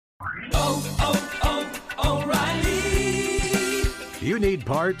O'Reilly. You need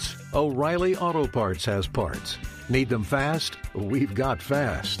parts? O'Reilly Auto Parts has parts. Need them fast? We've got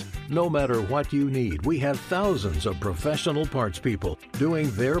fast. No matter what you need, we have thousands of professional parts people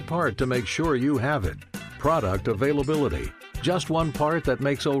doing their part to make sure you have it. Product availability. Just one part that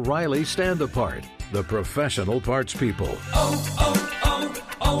makes O'Reilly stand apart. The professional parts people.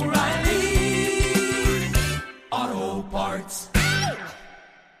 O'Reilly Auto Parts.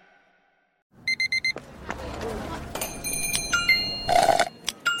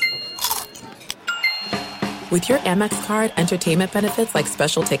 With your Amex card, entertainment benefits like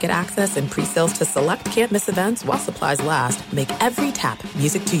special ticket access and pre-sales to select can't-miss events while supplies last make every tap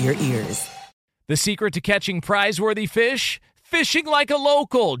music to your ears. The secret to catching prize-worthy fish? Fishing like a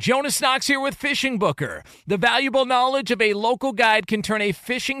local. Jonas Knox here with Fishing Booker. The valuable knowledge of a local guide can turn a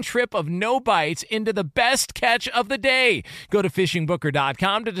fishing trip of no bites into the best catch of the day. Go to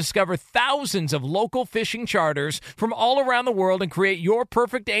fishingbooker.com to discover thousands of local fishing charters from all around the world and create your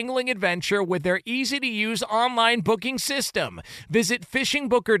perfect angling adventure with their easy-to-use online booking system. Visit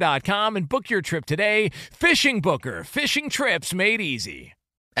fishingbooker.com and book your trip today. Fishing Booker. Fishing trips made easy.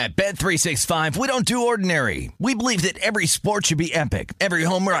 At Bet365, we don't do ordinary. We believe that every sport should be epic. Every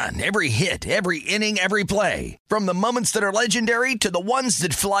home run, every hit, every inning, every play. From the moments that are legendary to the ones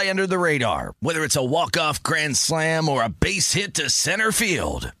that fly under the radar. Whether it's a walk-off grand slam or a base hit to center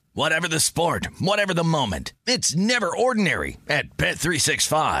field. Whatever the sport, whatever the moment. It's never ordinary at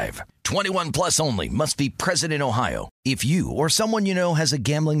Bet365. 21 plus only. Must be present in Ohio. If you or someone you know has a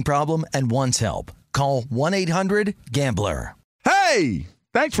gambling problem and wants help, call 1-800-GAMBLER. Hey!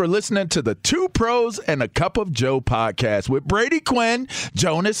 Thanks for listening to the Two Pros and a Cup of Joe podcast with Brady Quinn,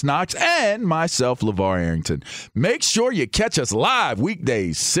 Jonas Knox, and myself, LeVar Arrington. Make sure you catch us live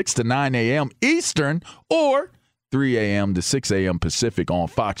weekdays 6 to 9 a.m. Eastern or 3 a.m. to 6 a.m. Pacific on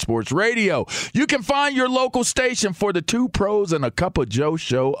Fox Sports Radio. You can find your local station for the Two Pros and a Cup of Joe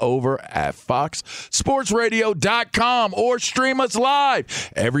show over at foxsportsradio.com or stream us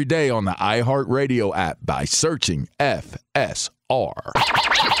live every day on the iHeartRadio app by searching FSR. Now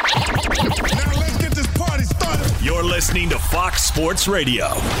let's get this party started. You're listening to Fox Sports Radio.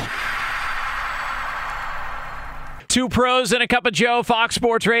 Two Pros and a Cup of Joe, Fox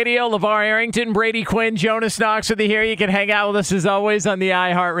Sports Radio. LeVar Arrington, Brady Quinn, Jonas Knox with you here. You can hang out with us as always on the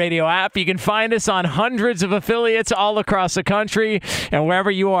iHeartRadio app. You can find us on hundreds of affiliates all across the country. And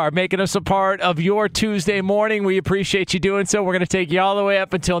wherever you are, making us a part of your Tuesday morning, we appreciate you doing so. We're going to take you all the way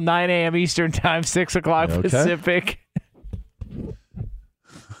up until 9 a.m. Eastern Time, 6 o'clock Pacific.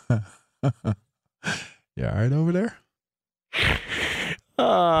 You all right over there?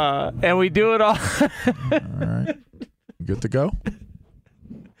 And we do it all. All right. Good to go?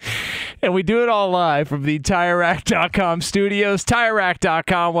 And we do it all live from the TireRack.com studios.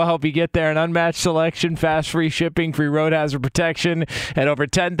 TireRack.com will help you get there. An unmatched selection, fast free shipping, free road hazard protection, and over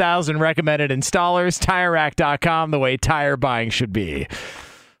 10,000 recommended installers. TireRack.com, the way tire buying should be.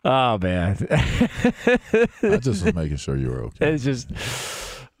 Oh, man. I just was making sure you were okay. It's just...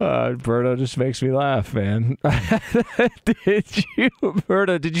 Berto just makes me laugh, man.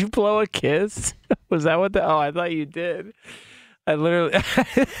 Berto, did you blow a kiss? Was that what I thought you did. I literally,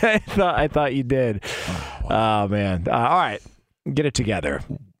 I thought you did. Oh man. All right. Get it together.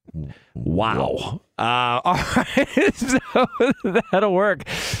 Wow. All right. So that'll work.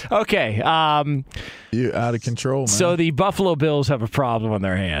 Okay. You're out of control, man. So the Buffalo Bills have a problem on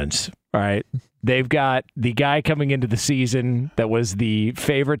their hands. All right. They've got the guy coming into the season that was the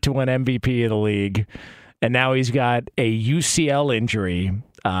favorite to win MVP of the league, and now he's got a UCL injury.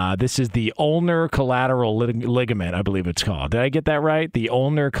 This is the ulnar collateral ligament, I believe it's called. Did I get that right? The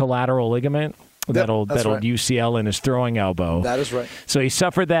ulnar collateral ligament? That old UCL in his throwing elbow. That is right. So he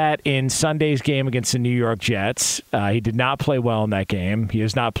suffered that in Sunday's game against the New York Jets. He did not play well in that game. He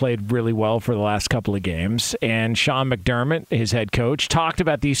has not played really well for the last couple of games. And Sean McDermott, his head coach, talked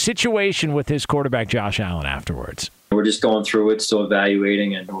about the situation with his quarterback, Josh Allen, afterwards. We're just going through it, still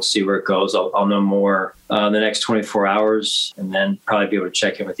evaluating, and we'll see where it goes. I'll know more in the next 24 hours, and then probably be able to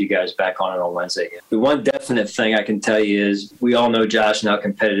check in with you guys back on it on Wednesday. The one definite thing I can tell you is we all know Josh and how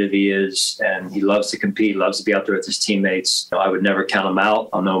competitive he is, and he loves to compete, loves to be out there with his teammates. I would never count him out.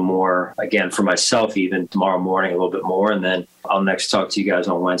 I'll know more, again, for myself even tomorrow morning a little bit more, and then I'll next talk to you guys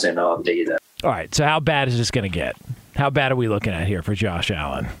on Wednesday, and I'll update you that. All right, so how bad is this going to get? How bad are we looking at here for Josh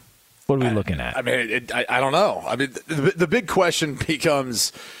Allen? What are we looking at? I mean, I don't know. I mean, the big question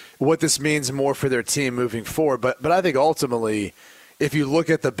becomes what this means more for their team moving forward. But I think ultimately, if you look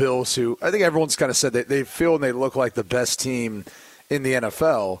at the Bills, who I think everyone's kind of said that they feel and they look like the best team in the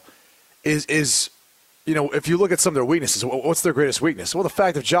NFL, is if you look at some of their weaknesses, what's their greatest weakness? Well, the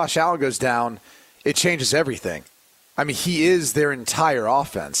fact that Josh Allen goes down, it changes everything. I mean, he is their entire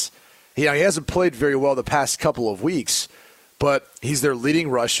offense. He hasn't played very well the past couple of weeks, but he's their leading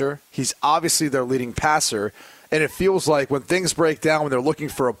rusher. He's obviously their leading passer. And it feels like when things break down, when they're looking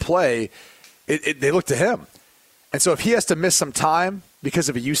for a play, they look to him. And so if he has to miss some time because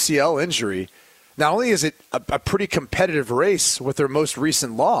of a UCL injury, not only is it a pretty competitive race with their most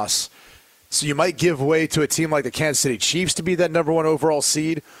recent loss, so you might give way to a team like the Kansas City Chiefs to be that number 1 overall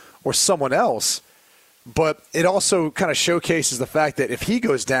seed or someone else. But it also kind of showcases the fact that if he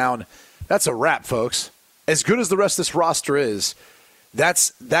goes down, that's a wrap, folks. As good as the rest of this roster is,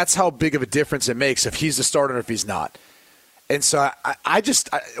 that's how big of a difference it makes if he's the starter or if he's not. And so I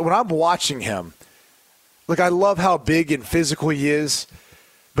when I'm watching him, look, I love how big and physical he is,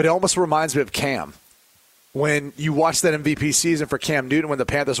 but it almost reminds me of Cam. When you watch that MVP season for Cam Newton when the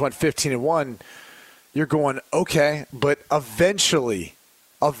Panthers went 15-1, you're going, okay, but eventually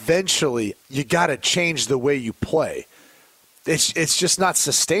you got to change the way you play. It's just not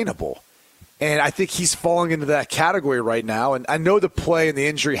sustainable. And I think he's falling into that category right now. And I know the play and the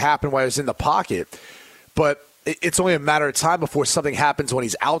injury happened while he was in the pocket, but it's only a matter of time before something happens when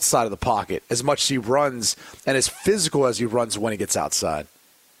he's outside of the pocket, as much as he runs and as physical as he runs when he gets outside.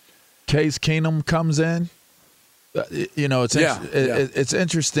 Case Keenum comes in. It's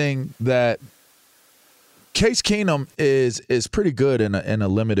interesting that Case Keenum is pretty good in a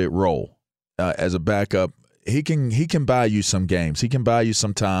limited role as a backup. He can buy you some games. He can buy you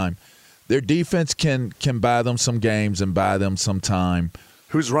some time. Their defense can buy them some games and buy them some time.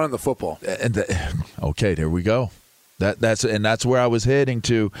 Who's running the football? Okay, there we go. That's where I was heading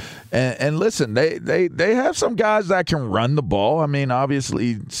to. And listen, they have some guys that can run the ball. I mean,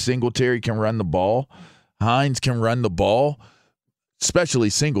 obviously Singletary can run the ball. Hines can run the ball,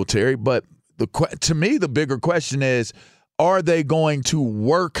 especially Singletary. But to me, the bigger question is, are they going to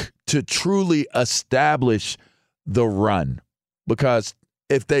work to truly establish the run? Because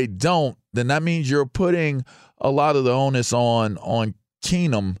if they don't, then that means you're putting a lot of the onus on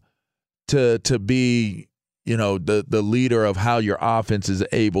Keenum to be, the leader of how your offense is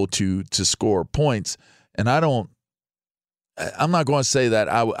able to score points. And I'm not going to say that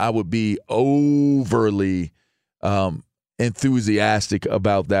I would be overly enthusiastic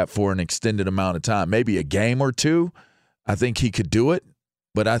about that for an extended amount of time. Maybe a game or two, I think he could do it.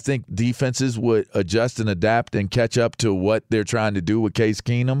 But I think defenses would adjust and adapt and catch up to what they're trying to do with Case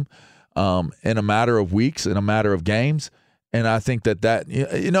Keenum in a matter of weeks, in a matter of games. And I think that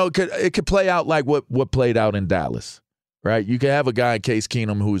it could play out like what played out in Dallas, right? You can have a guy, Case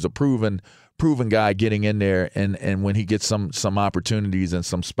Keenum, who's a proven guy getting in there, and when he gets some opportunities and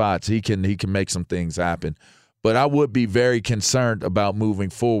some spots, he can make some things happen. But I would be very concerned about moving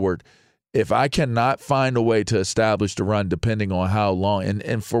forward if I cannot find a way to establish the run, depending on how long.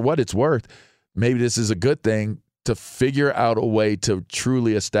 And for what it's worth, maybe this is a good thing to figure out a way to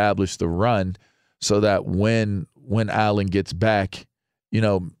truly establish the run, so that when Allen gets back,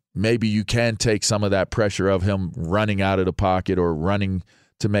 maybe you can take some of that pressure of him running out of the pocket or running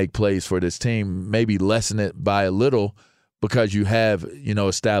to make plays for this team, maybe lessen it by a little, because you have,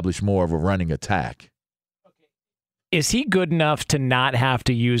 established more of a running attack. Is he good enough to not have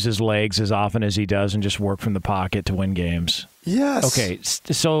to use his legs as often as he does and just work from the pocket to win games? Yes. Okay,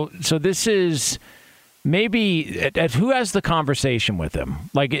 so this is maybe who has the conversation with him?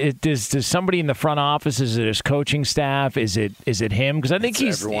 Like, does somebody in the front office? Is it his coaching staff? Is it him? Because I think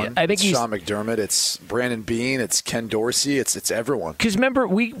it's everyone. It's Sean McDermott. It's Brandon Beane. It's Ken Dorsey. It's everyone. Because remember,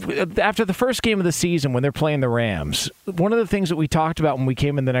 after the first game of the season when they're playing the Rams, one of the things that we talked about when we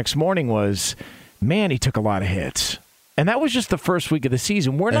came in the next morning was, man, he took a lot of hits. And that was just the first week of the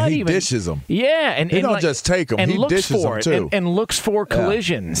season. He dishes them. Yeah. And he don't just take them. And he looks dishes for them, it. too. And looks for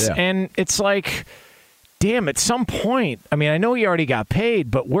collisions. Yeah. And it's like, damn, at some point, I mean, I know he already got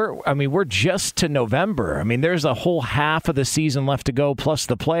paid, but we're just to November. I mean, there's a whole half of the season left to go, plus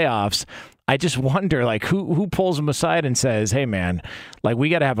the playoffs. I just wonder, like, who pulls him aside and says, hey, man, like, we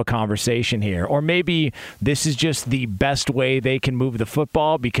got to have a conversation here. Or maybe this is just the best way they can move the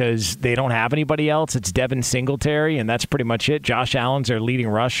football because they don't have anybody else. It's Devin Singletary, and that's pretty much it. Josh Allen's their leading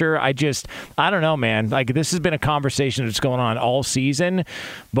rusher. I don't know, man. Like, this has been a conversation that's going on all season,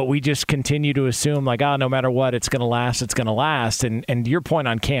 but we just continue to assume, like, no matter what, it's going to last, it's going to last. And your point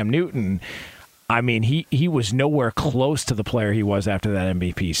on Cam Newton, I mean, he was nowhere close to the player he was after that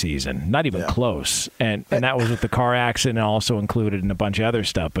MVP season. Not even close. And that was with the car accident also included and a bunch of other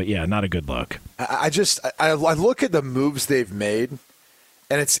stuff. But, yeah, not a good look. I look at the moves they've made,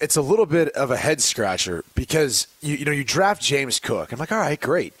 And it's a little bit of a head scratcher because you draft James Cook. I'm like, all right,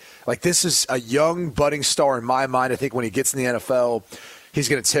 great. Like, this is a young budding star in my mind. I think when he gets in the NFL, he's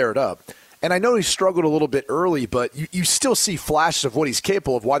going to tear it up. And I know he struggled a little bit early, but you still see flashes of what he's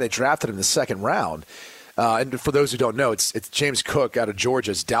capable of, why they drafted him in the second round. And for those who don't know, it's James Cook out of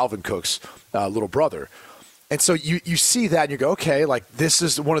Georgia. It's Dalvin Cook's little brother. And so you see that and you go, okay, like, this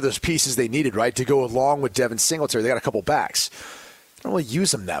is one of those pieces they needed, right, to go along with Devin Singletary. They got a couple backs. They don't really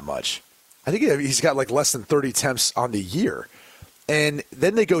use him that much. I think he's got like less than 30 attempts on the year. And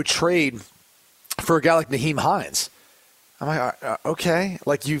then they go trade for a guy like Nyheim Hines. I'm like, okay,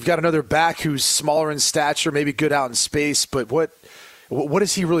 like, you've got another back who's smaller in stature, maybe good out in space, but what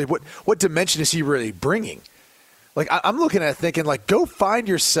is he really? What dimension is he really bringing? Like, I'm looking at it thinking, like, go find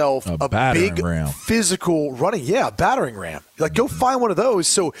yourself a big ram. Physical running, battering ram. Like, go find one of those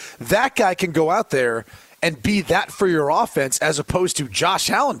so that guy can go out there and be that for your offense, as opposed to Josh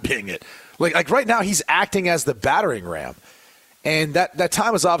Allen being it. Like right now, he's acting as the battering ram, and that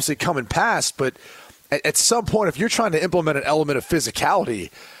time is obviously coming past. But at some point, if you're trying to implement an element of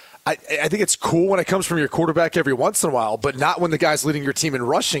physicality, I think it's cool when it comes from your quarterback every once in a while, but not when the guy's leading your team in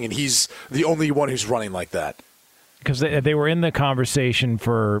rushing and he's the only one who's running like that. Because they were in the conversation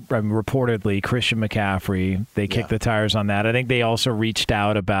for, reportedly, Christian McCaffrey. They kicked the tires on that. I think they also reached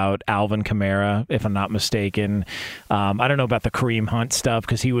out about Alvin Kamara, if I'm not mistaken. I don't know about the Kareem Hunt stuff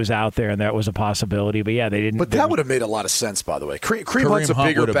because he was out there and that was a possibility. But, they didn't. But that would have made a lot of sense, by the way. Kareem Hunt's a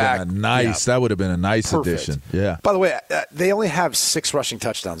bigger back. That would have been a nice addition. Yeah. By the way, they only have 6 rushing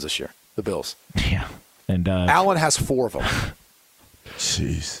touchdowns this year, the Bills. Yeah. And Allen has 4 of them.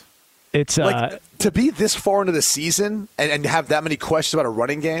 Jeez. It's like, to be this far into the season and have that many questions about a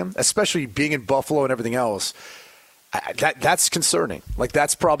running game, especially being in Buffalo and everything else, that's concerning. Like,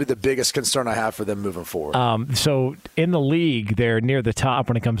 that's probably the biggest concern I have for them moving forward. So in the league, they're near the top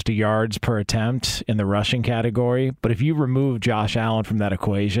when it comes to yards per attempt in the rushing category. But if you remove Josh Allen from that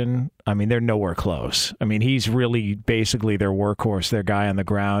equation, I mean, they're nowhere close. I mean, he's really basically their workhorse, their guy on the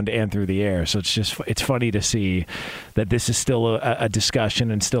ground and through the air. So it's funny to see that this is still a discussion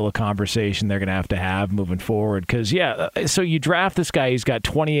and still a conversation they're going to have moving forward. Because, so you draft this guy, he's got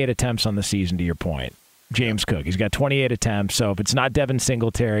 28 attempts on the season, to your point. James Cook. He's got 28 attempts. So if it's not Devin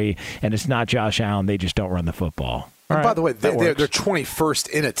Singletary and it's not Josh Allen, they just don't run the football. And by the way, they're 21st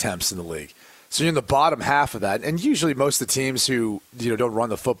in attempts in the league. So you're in the bottom half of that. And usually most of the teams who don't run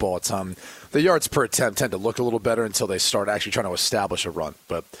the football a ton, the yards per attempt tend to look a little better until they start actually trying to establish a run.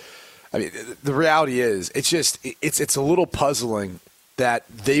 But, I mean, the reality is it's a little puzzling that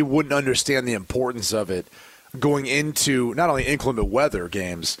they wouldn't understand the importance of it going into not only inclement weather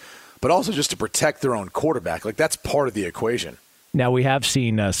games, but also just to protect their own quarterback. Like, that's part of the equation. Now, we have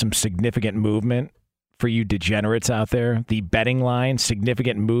seen some significant movement for you degenerates out there. The betting line,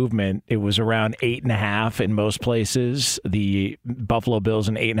 significant movement. It was around 8.5 in most places. The Buffalo Bills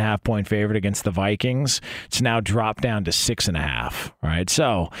an 8.5-point favorite against the Vikings. It's now dropped down to 6.5. All right,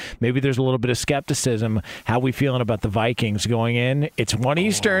 so maybe there's a little bit of skepticism. How we feeling about the Vikings going in? It's 1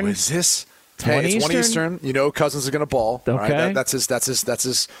 Eastern. Is this? Hey, it's 1 Eastern. You know Cousins is going to ball. Okay. Right? That's his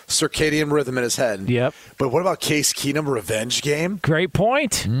circadian rhythm in his head. Yep. But what about Case Keenum revenge game? Great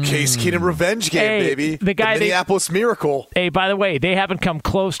point. Case Keenum revenge game, baby. The Minneapolis Miracle. Hey, by the way, they haven't come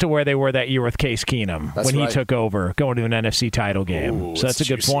close to where they were that year with Case Keenum he took over, going to an NFC title game. Ooh, so that's a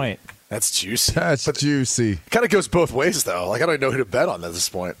good point. That's juicy. That's juicy. Kind of goes both ways, though. Like, I don't even know who to bet on at this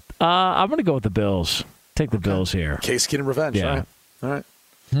point. I'm going to go with the Bills. Take the Bills here. Case Keenum revenge. Yeah. All right.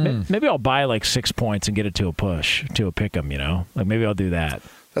 Maybe I'll buy like 6 points and get it to a push, to a pick 'em, Like, maybe I'll do that.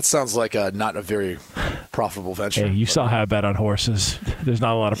 That sounds like not a very profitable venture. Hey, you saw how I bet on horses. There's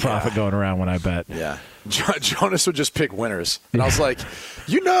not a lot of profit going around when I bet. Yeah. Jonas would just pick winners. And I was like,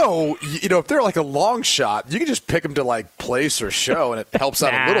 if they're like a long shot, you can just pick them to like place or show, and it helps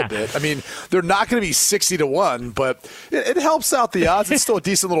out a little bit. I mean, they're not going to be 60-1, but it helps out the odds. It's still a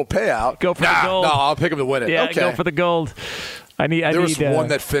decent little payout. Go for the gold. No, I'll pick them to win it. Yeah, okay. Go for the gold. There was one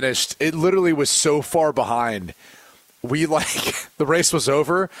that finished. It literally was so far behind. The race was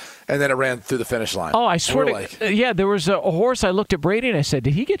over, and then it ran through the finish line. Oh, I swear there was a horse. I looked at Brady and I said,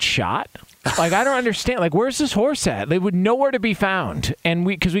 did he get shot? Like, I don't understand. Like, where's this horse at? They would nowhere to be found. And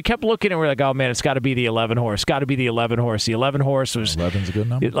because we kept looking and we're like, oh man, it's got to be the 11 horse. Got to be the 11 horse. The 11 horse was 11's a good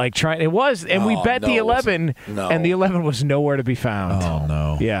number. It was, and we bet the 11, and the 11 was nowhere to be found. Oh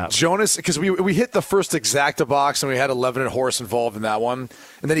no. Yeah, Jonas, because we hit the first exacta box and we had 11 and horse involved in that one,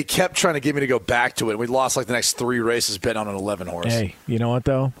 and then he kept trying to get me to go back to it. We lost like the next 3 races betting on an 11 horse. Hey, you know what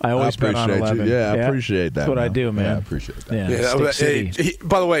though? I always bet on 11. Yeah, I appreciate that. That's what I do, man. Yeah, I appreciate that. Yeah.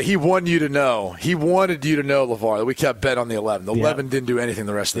 By the way, he won you to know. He wanted you to know, LeVar, that we kept betting on the 11. The 11 didn't do anything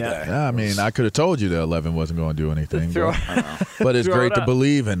the rest of the day. Yeah, I mean, I could have told you the 11 wasn't going to do anything. But it's great to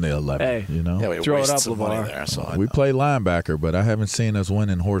believe in the 11. Hey, you know? Yeah, we throw it wasted up, some money there. So we play linebacker, but I haven't seen us win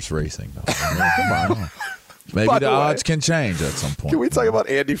in horse racing. Though. Come on. Maybe By the the way, odds can change at some point. Can we talk about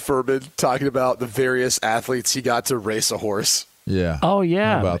Andy Furman talking about the various athletes he got to race a horse? Yeah. Oh,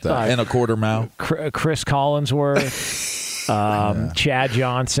 yeah. How about that? In a quarter mile. Chris Collinsworth. Chad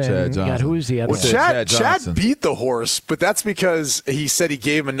Johnson. God, who is the other one? Chad beat the horse, but that's because he said he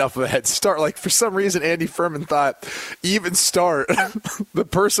gave him enough of a head start. Like, for some reason, Andy Furman thought even start, the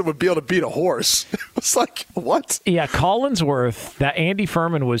person would be able to beat a horse. It's like, what? Yeah, Collinsworth, that Andy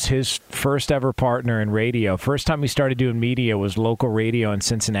Furman was his first ever partner in radio. First time he started doing media was local radio in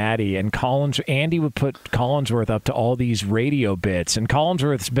Cincinnati, and Andy would put Collinsworth up to all these radio bits. And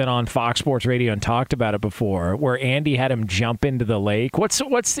Collinsworth's been on Fox Sports Radio and talked about it before, where Andy had him jump into the lake. What's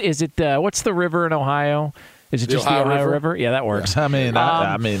the river in Ohio? Is it just the Ohio River? Yeah, that works. I mean,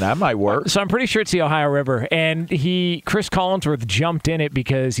 that might work. So I'm pretty sure it's the Ohio River. And Chris Collinsworth jumped in it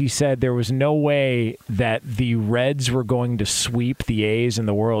because he said there was no way that the Reds were going to sweep the A's in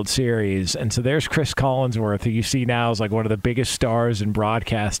the World Series. And so there's Chris Collinsworth, who you see now is like one of the biggest stars in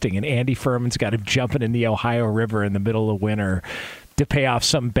broadcasting. And Andy Furman's got him jumping in the Ohio River in the middle of winter to pay off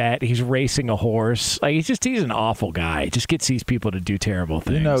some bet. He's racing a horse. Like, he's an awful guy. He just gets these people to do terrible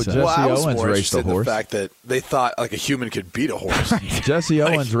things. You know, Jesse Owens raced a horse. The fact that they thought like a human could beat a horse. Jesse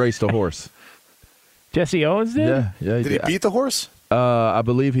Owens raced a horse. Jesse Owens did? Yeah. Did he beat the horse? I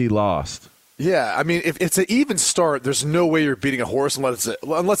believe he lost. Yeah, I mean, if it's an even start, there's no way you're beating a horse unless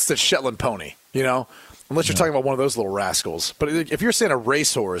it's a Shetland pony, you know? Unless you're talking about one of those little rascals. But if you're saying a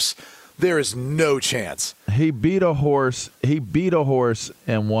racehorse, there is no chance. He beat a horse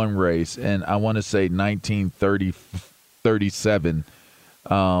in one race, and I want to say 1937.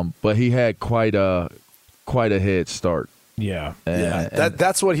 But he had quite a head start. Yeah.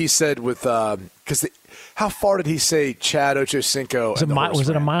 That's what he said with because how far did he say Chad Ochocinco? Was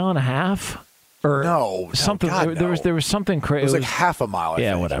it a mile and a half? Or no, something. God, no. There was something crazy. It was like half a mile. I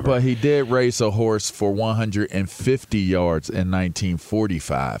think. Whatever. But he did race a horse for 150 yards in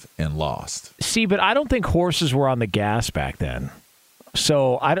 1945 and lost. See, but I don't think horses were on the gas back then.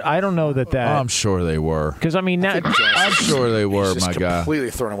 So I don't know that. I'm sure they were. Because I mean, I'm sure they were, my guy. Completely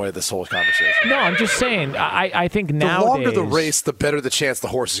throwing away this whole conversation. No, I'm just saying. I think nowadays, the longer the race, the better the chance the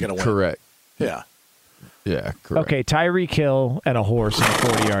horse is going to win. Correct. Yeah. Yeah. Correct. Okay, Tyreek Hill and a horse in a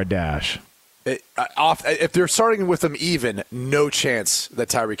 40-yard dash. If they're starting with them even, no chance that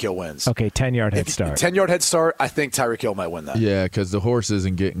Tyreek Hill wins. Okay, 10-yard head start. 10-yard head start, I think Tyreek Hill might win that. Yeah, because the horse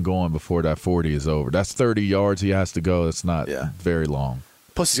isn't getting going before that 40 is over. That's 30 yards he has to go. It's not very long.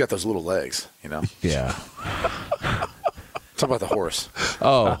 Plus, he's got those little legs, you know? Yeah. Talk about the horse.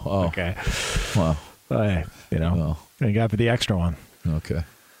 Oh. Okay. Well. Hey, you got for the extra one. Okay.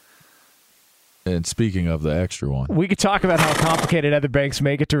 And speaking of the extra one, we could talk about how complicated other banks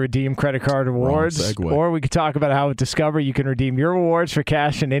make it to redeem credit card rewards, or we could talk about how at Discover you can redeem your rewards for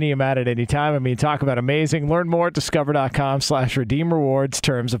cash in any amount at any time. I mean, talk about amazing. Learn more at discover.com/redeem rewards.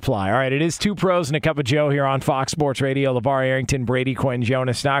 Terms apply. All right, it is Two Pros and a Cup of Joe here on Fox Sports Radio. LeVar Arrington, Brady Quinn,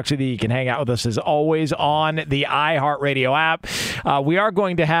 Jonas Knox with you. You can hang out with us as always on the iHeartRadio app. We are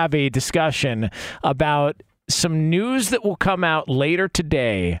going to have a discussion about some news that will come out later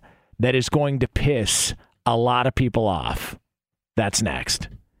today that is going to piss a lot of people off. That's next.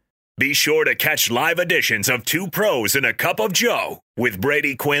 Be sure to catch live editions of Two Pros and a Cup of Joe with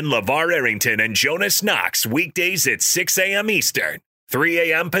Brady Quinn, LeVar Arrington, and Jonas Knox weekdays at 6 a.m. Eastern,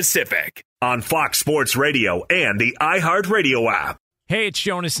 3 a.m. Pacific on Fox Sports Radio and the iHeartRadio app. Hey, it's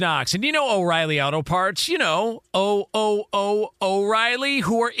Jonas Knox, and you know O'Reilly Auto Parts, you know, O'Reilly,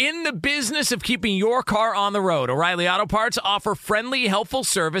 who are in the business of keeping your car on the road. O'Reilly Auto Parts offer friendly, helpful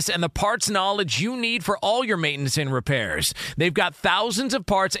service and the parts knowledge you need for all your maintenance and repairs. They've got thousands of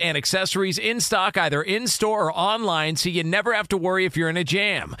parts and accessories in stock, either in-store or online, so you never have to worry if you're in a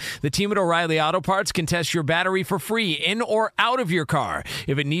jam. The team at O'Reilly Auto Parts can test your battery for free in or out of your car.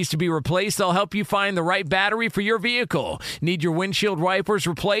 If it needs to be replaced, they'll help you find the right battery for your vehicle. Need your windshield wipers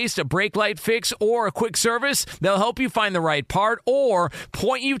replaced, a brake light fix, or a quick service? They'll help you find the right part or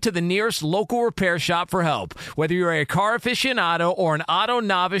point you to the nearest local repair shop for help. Whether you're a car aficionado or an auto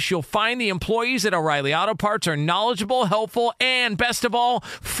novice, you'll find the employees at O'Reilly Auto Parts are knowledgeable, helpful, and best of all,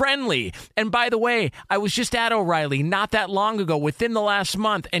 friendly. And by the way, I was just at O'Reilly not that long ago, within the last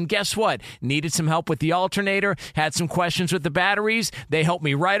month, and guess what? Needed some help with the alternator, had some questions with the batteries. They helped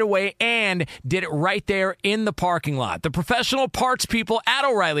me right away and did it right there in the parking lot. The professional parts people at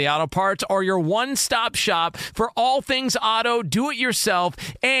O'Reilly Auto Parts are your one-stop shop for all things auto, do-it-yourself,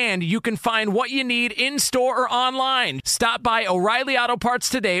 and you can find what you need in-store or online. Stop by O'Reilly Auto Parts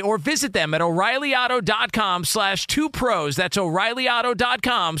today or visit them at O'ReillyAuto.com/2pros. That's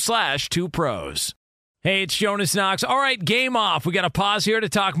O'ReillyAuto.com/2pros. Hey, it's Jonas Knox. All right, game off. We got to pause here to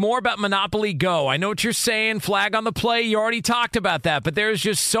talk more about Monopoly Go. I know what you're saying, flag on the play. You already talked about that, but there's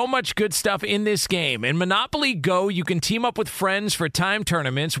just so much good stuff in this game. In Monopoly Go, you can team up with friends for time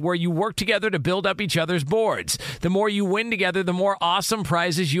tournaments where you work together to build up each other's boards. The more you win together, the more awesome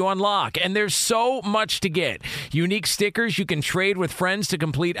prizes you unlock, and there's so much to get. Unique stickers you can trade with friends to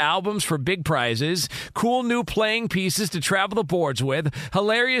complete albums for big prizes, cool new playing pieces to travel the boards with,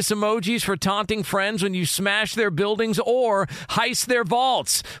 hilarious emojis for taunting friends when you smash their buildings or heist their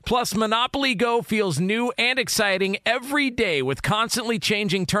vaults. Plus, Monopoly Go feels new and exciting every day with constantly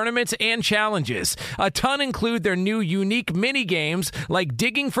changing tournaments and challenges. A ton include their new unique mini games like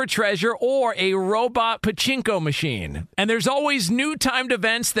digging for treasure or a robot pachinko machine. And there's always new timed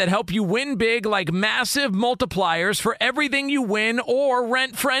events that help you win big, like massive multipliers for everything you win or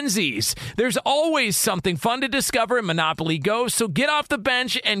rent frenzies. There's always something fun to discover in Monopoly Go, so get off the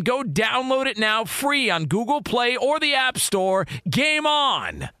bench and go download it now free on Google Play or the App Store. Game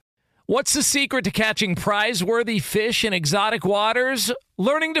on! What's the secret to catching prize-worthy fish in exotic waters?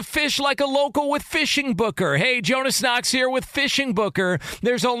 Learning to fish like a local with Fishing Booker. Hey, Jonas Knox here with Fishing Booker.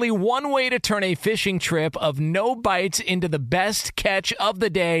 There's only one way to turn a fishing trip of no bites into the best catch of the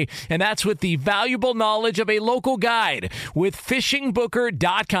day, and that's with the valuable knowledge of a local guide. With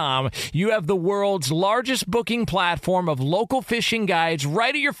FishingBooker.com, you have the world's largest booking platform of local fishing guides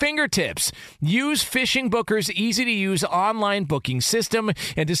right at your fingertips. Use Fishing Booker's easy-to-use online booking system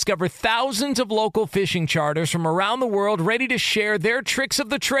and discover thousands of local fishing charters from around the world ready to share their tricks of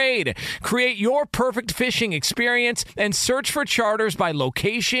the trade. Create your perfect fishing experience and search for charters by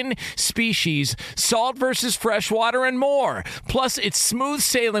location, species, salt versus freshwater, and more. Plus, it's smooth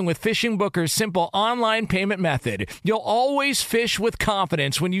sailing with Fishing Booker's simple online payment method. You'll always fish with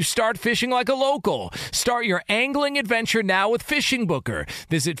confidence when you start fishing like a local. Start your angling adventure now with Fishing Booker.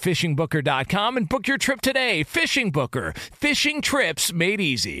 Visit FishingBooker.com and book your trip today. Fishing Booker. Fishing trips made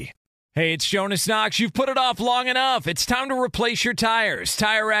easy. Hey, it's Jonas Knox. You've put it off long enough. It's time to replace your tires.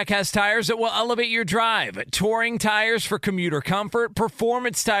 Tire Rack has tires that will elevate your drive. Touring tires for commuter comfort,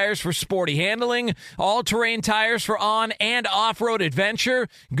 performance tires for sporty handling, all-terrain tires for on- and off-road adventure.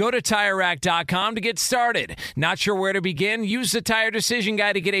 Go to TireRack.com to get started. Not sure where to begin? Use the Tire Decision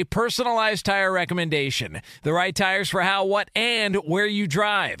Guide to get a personalized tire recommendation. The right tires for how, what, and where you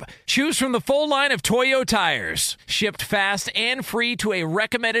drive. Choose from the full line of Toyo tires. Shipped fast and free to a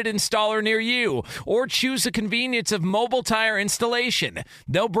recommended installer near you, or choose the convenience of mobile tire installation.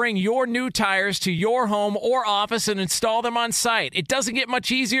 They'll bring your new tires to your home or office and install them on site. It doesn't get much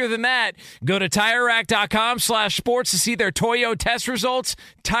easier than that. Go to TireRack.com/sports to see their Toyo test results,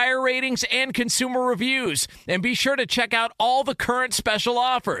 tire ratings, and consumer reviews. And be sure to check out all the current special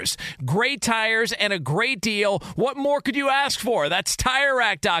offers. Great tires and a great deal. What more could you ask for? That's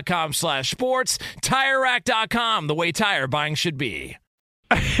TireRack.com/sports. TireRack.com, the way tire buying should be.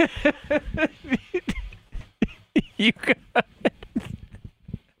 You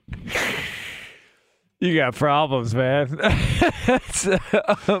got problems, man.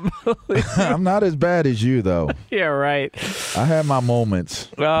 I'm not as bad as you, though. Yeah, right. I have my moments.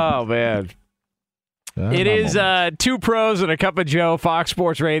 Oh, man. It is Two Pros and a Cup of Joe, Fox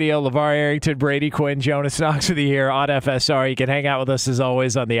Sports Radio. LeVar Arrington, Brady Quinn, Jonas Knox with you here on FSR. You can hang out with us, as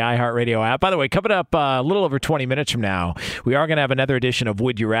always, on the iHeartRadio app. By the way, coming up a little over 20 minutes from now, we are going to have another edition of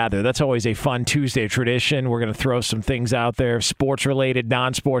Would You Rather. That's always a fun Tuesday tradition. We're going to throw some things out there, sports-related,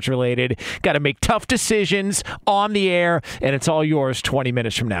 non-sports-related. Got to make tough decisions on the air, and it's all yours 20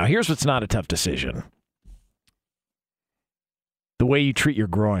 minutes from now. Here's what's not a tough decision. The way you treat your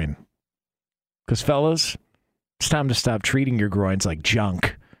groin. Because, fellas, it's time to stop treating your groins like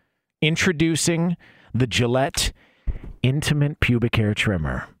junk. Introducing the Gillette Intimate Pubic Hair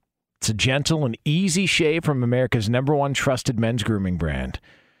Trimmer. It's a gentle and easy shave from America's #1 trusted men's grooming brand.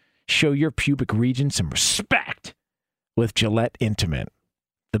 Show your pubic region some respect with Gillette Intimate.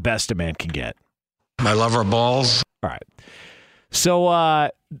 The best a man can get. I love her balls. All right. So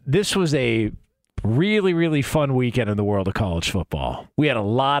this was a Really, really fun weekend in the world of college football. We had a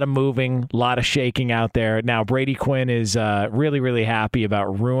lot of moving, a lot of shaking out there. Now, Brady Quinn is really, really happy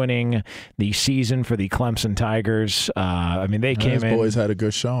about ruining the season for the Clemson Tigers. They came in. Those boys had a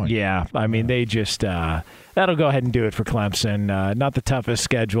good showing. Yeah, they just that'll go ahead and do it for Clemson. Not the toughest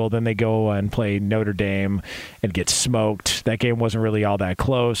schedule. Then they go and play Notre Dame and get smoked. That game wasn't really all that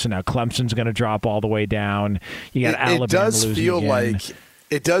close, and now Clemson's going to drop all the way down. You got Alabama losing again.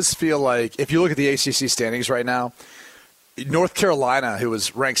 It does feel like, if you look at the ACC standings right now, North Carolina, who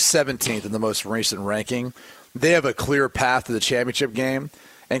was ranked 17th in the most recent ranking, they have a clear path to the championship game,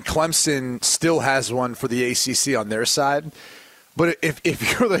 and Clemson still has one for the ACC on their side. But if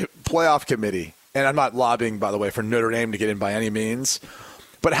you're the playoff committee, and I'm not lobbying, by the way, for Notre Dame to get in by any means,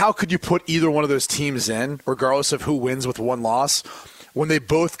 but how could you put either one of those teams in, regardless of who wins with one loss, when they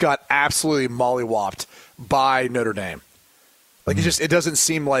both got absolutely mollywopped by Notre Dame? Like, it doesn't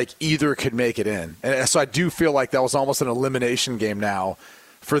seem like either could make it in. And so I do feel like that was almost an elimination game now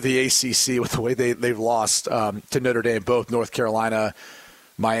for the ACC with the way they've lost to Notre Dame, both North Carolina,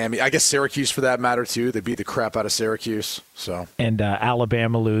 Miami. I guess Syracuse, for that matter, too. They beat the crap out of Syracuse. And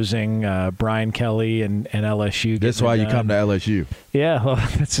Alabama losing, Brian Kelly and LSU. That's why you come to LSU. Yeah, well,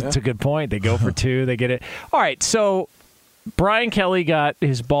 that's a good point. They go for two. They get it. All right, so Brian Kelly got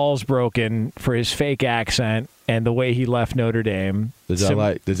his balls broken for his fake accent and the way he left Notre Dame. Did y'all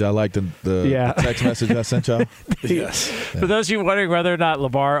like the text message I sent y'all? Yes. For those of you wondering whether or not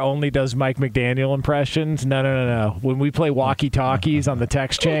LeVar only does Mike McDaniel impressions, no. When we play walkie-talkies on the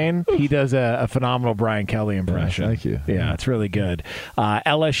text chain, he does a phenomenal Brian Kelly impression. Thank you. Yeah, it's really good.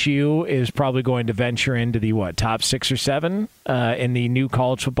 LSU is probably going to venture into the, top 6 or 7 in the new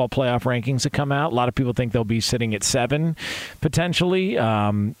college football playoff rankings that come out. A lot of people think they'll be sitting at 7, potentially.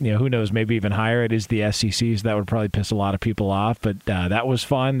 Who knows, maybe even higher. It is the SEC, so that would probably piss a lot of people off, but that was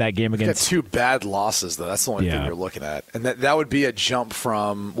fun. That game against... Got 2 bad losses, though. That's the only thing you're looking at. And that would be a jump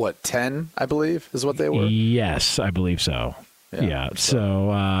from, 10, I believe, is what they were? Yes, I believe so. Yeah.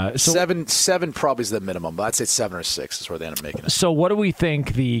 So 7 probably is the minimum, but I'd say 7 or 6 is where they end up making it. So what do we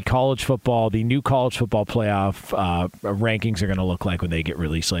think the new college football playoff rankings are going to look like when they get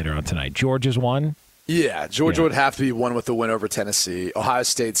released later on tonight? Georgia's 1? Yeah, Georgia would have to be 1 with the win over Tennessee. Ohio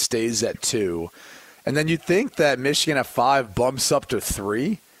State stays at 2. And then you'd think that Michigan at 5 bumps up to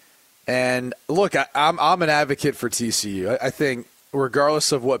 3. And look, I'm an advocate for TCU. I think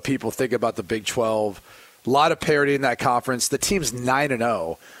regardless of what people think about the Big 12, a lot of parity in that conference. The team's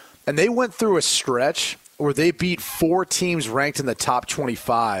 9-0. And they went through a stretch where they beat 4 teams ranked in the top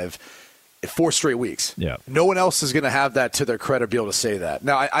 25 4 straight weeks. Yeah. No one else is going to have that to their credit to be able to say that.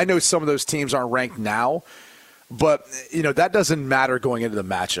 Now, I know some of those teams aren't ranked now, but, that doesn't matter going into the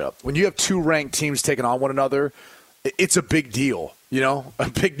matchup. When you have 2 ranked teams taking on one another, it's a big deal. A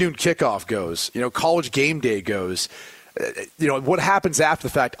big noon kickoff goes. College game day goes. What happens after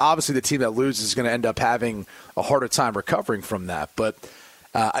the fact, obviously the team that loses is going to end up having a harder time recovering from that. But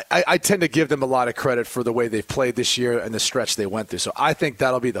I tend to give them a lot of credit for the way they've played this year and the stretch they went through. So I think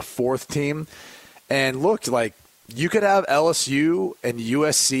that'll be the 4th team. And look, you could have LSU and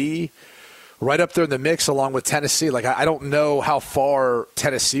USC right up there in the mix along with Tennessee. I don't know how far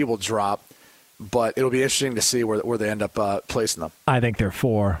Tennessee will drop, but it'll be interesting to see where they end up placing them. I think they're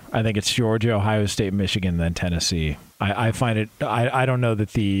 4. I think it's Georgia, Ohio State, Michigan, then Tennessee. I find it – I don't know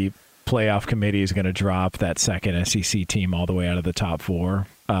that the playoff committee is going to drop that second SEC team all the way out of the top 4.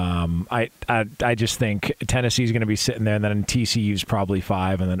 I just think Tennessee's going to be sitting there, and then TCU's probably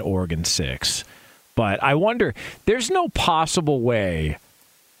 5, and then Oregon 6. But I wonder – there's no possible way –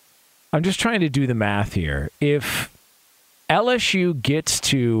 I'm just trying to do the math here. If LSU gets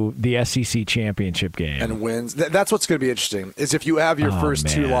to the SEC championship game and wins, that's what's going to be interesting. Is if you have your first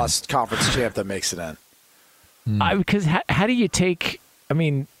 2-loss conference champ that makes it in. Because how do you take? I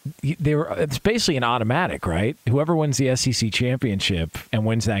mean, it's basically an automatic, right? Whoever wins the SEC championship and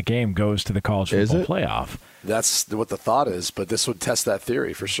wins that game goes to the college football playoff. That's what the thought is, but this would test that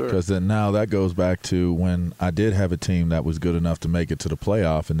theory for sure. Because then now that goes back to when I did have a team that was good enough to make it to the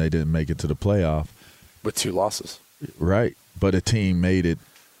playoff, and they didn't make it to the playoff. With 2 losses. Right. But a team made it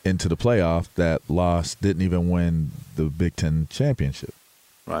into the playoff that didn't even win the Big Ten championship.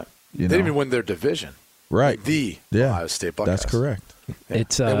 Right. They didn't even win their division. Right. Ohio State Buckeyes. That's correct. Yeah.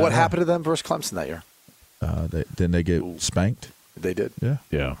 And what happened to them versus Clemson that year? Didn't they get spanked? They did.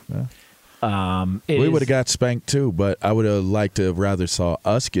 Yeah. We would have got spanked too, but I would have liked to have rather saw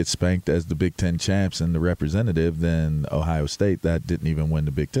us get spanked as the Big Ten champs and the representative than Ohio State that didn't even win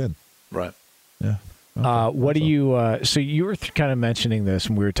the Big Ten. Right. Yeah. What do you? So you were kind of mentioning this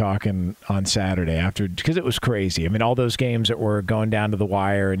when we were talking on Saturday after, because it was crazy. I mean, all those games that were going down to the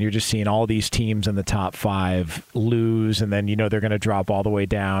wire, and you're just seeing all these teams in the top 5 lose, and then they're going to drop all the way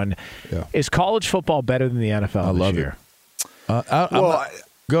down. Yeah. Is college football better than the NFL? I love year? it.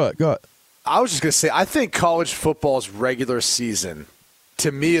 Go ahead. I was just going to say, I think college football's regular season,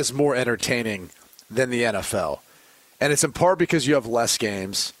 to me, is more entertaining than the NFL. And it's in part because you have less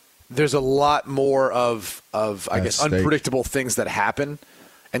games. There's a lot more of I guess, unpredictable things that happen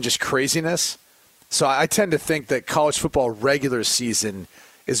and just craziness. So I tend to think that college football regular season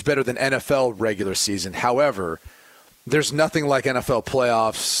is better than NFL regular season. However, there's nothing like NFL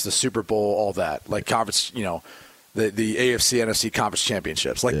playoffs, the Super Bowl, all that. Like conference, the AFC, NFC conference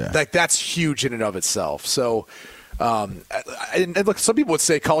championships. That's huge in and of itself. So, and look, some people would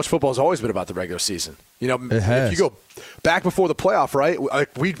say college football has always been about the regular season. It has. If you go back before the playoff, right? Like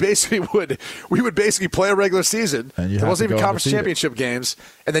we would basically play a regular season. And there wasn't even conference championship games,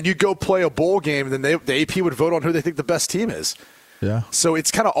 and then you go play a bowl game, and then the AP would vote on who they think the best team is. Yeah. So it's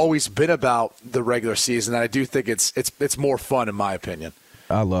kind of always been about the regular season, and I do think it's more fun in my opinion.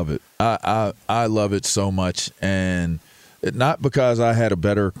 I love it. I love it so much, and not because I had a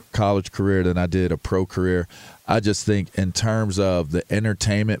better college career than I did a pro career. I just think in terms of the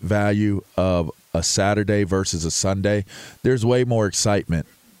entertainment value of a Saturday versus a Sunday, there's way more excitement.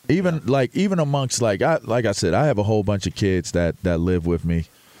 Even amongst I said, I have a whole bunch of kids that live with me,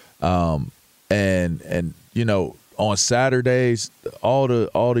 and on Saturdays, all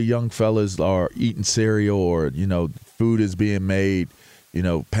the young fellas are eating cereal or food is being made,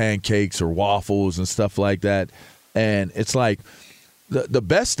 pancakes or waffles and stuff like that, and it's like the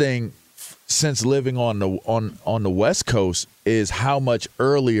best thing since living on the West Coast is how much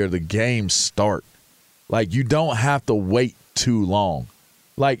earlier the games start. Like, you don't have to wait too long.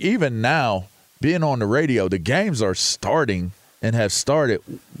 Like, even now, being on the radio, the games are starting and have started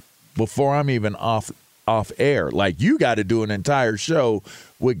before I'm even off air. Like, you got to do an entire show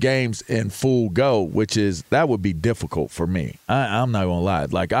with games in full go, that would be difficult for me. I'm not gonna lie.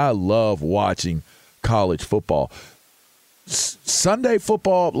 Like, I love watching college football. Sunday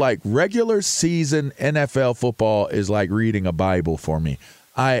football, like regular season NFL football, is like reading a Bible for me.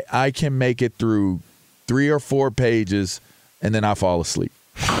 I can make it through 3 or 4 pages, and then I fall asleep.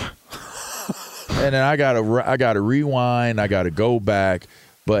 And then I gotta rewind. I gotta go back,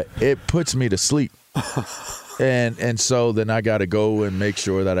 but it puts me to sleep. And so then I gotta go and make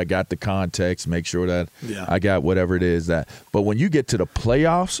sure that I got the context, make sure that I got whatever it is that. But when you get to the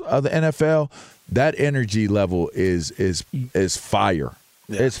playoffs of the NFL, that energy level is fire.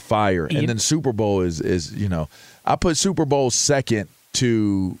 Yeah. It's fire. And then Super Bowl is I put Super Bowl second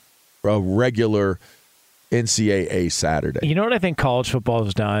to a regular NCAA Saturday. You know what I think college football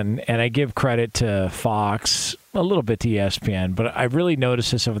has done, and I give credit to Fox, a little bit to ESPN, but I really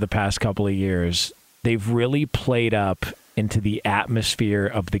noticed this over the past couple of years. They've really played up into the atmosphere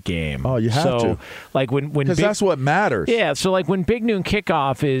of the game. Oh, you have to. Like because that's what matters. Yeah, so like when Big Noon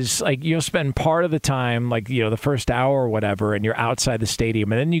Kickoff is like you'll spend part of the time, like the first hour or whatever, and you're outside the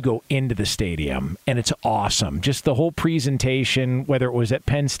stadium, and then you go into the stadium, and it's awesome. Just the whole presentation, whether it was at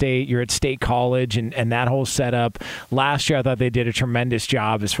Penn State, you're at State College, and that whole setup. Last year, I thought they did a tremendous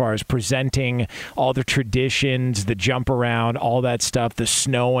job as far as presenting all the traditions, the jump around, all that stuff, the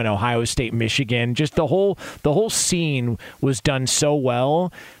snow in Ohio State, Michigan, just the whole scene was done so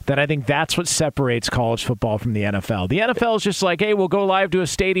well that I think that's what separates college football from the NFL. The NFL is just like, hey, we'll go live to a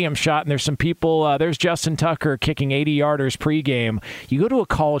stadium shot, and there's some people, there's Justin Tucker kicking 80-yarders pregame. You go to a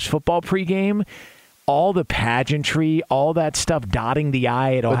college football pregame, all the pageantry, all that stuff, dotting the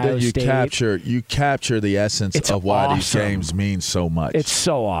I at Ohio State. You capture the essence of why these games mean so much. It's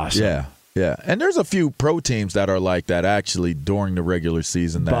so awesome. Yeah. Yeah, and there's a few pro teams that are like that actually during the regular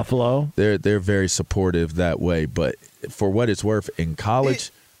season. Buffalo. They're very supportive that way, but for what it's worth, in college,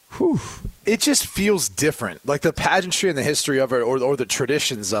 it just feels different. Like the pageantry and the history of it or the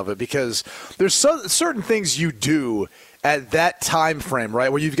traditions of it, because there's certain things you do at that time frame,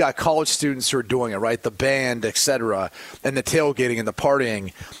 right, where you've got college students who are doing it, right, the band, etc., and the tailgating and the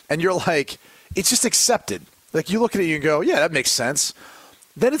partying, and you're like, it's just accepted. Like you look at it and you go, yeah, that makes sense.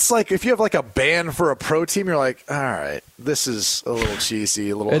 Then it's like if you have like a band for a pro team, you're like, all right, this is a little cheesy,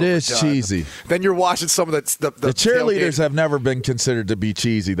 a little. It is cheesy. Then you're watching some of the cheerleaders have never been considered to be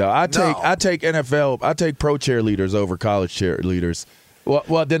cheesy though. I take pro cheerleaders over college cheerleaders.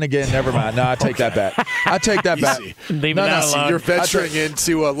 Well, then again, never mind. No, I take that back. I take that back. Leave that alone. You're venturing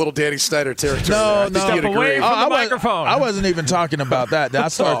into little Danny Snyder territory. No. Step away from the microphone. I wasn't even talking about that. I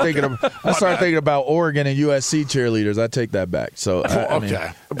started thinking about Oregon and USC cheerleaders. I take that back. So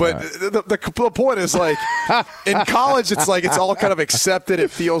okay. But the point is, like, in college, it's like it's all kind of accepted.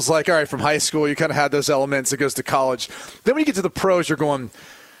 It feels like, all right, from high school, you kind of had those elements. It goes to college. Then when you get to the pros, you're going,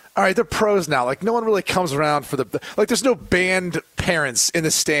 all right, they're pros now. Like, no one really comes around for like, there's no band parents in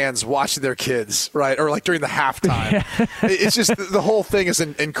the stands watching their kids, right? Or like during the halftime. It's just the whole thing is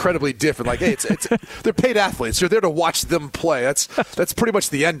incredibly different. Like, hey, they're paid athletes. You're there to watch them play. That's pretty much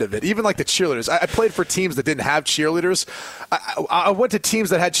the end of it. Even like the cheerleaders. I played for teams that didn't have cheerleaders. I went to teams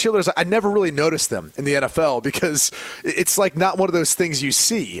that had cheerleaders. I never really noticed them in the NFL because it's like not one of those things you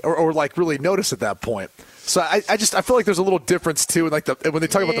see or like really notice at that point. So I feel like there's a little difference too, in like when they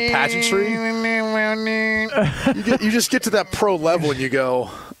talk about the pageantry, you just get to that pro level and you go,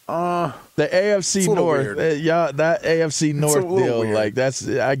 the AFC North, that AFC North deal, weird. Like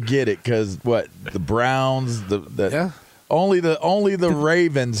I get it because the Browns, only the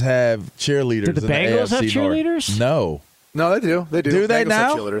Ravens have cheerleaders. Do the Bengals have cheerleaders? North. No, they do. They do. Do they Bengals now?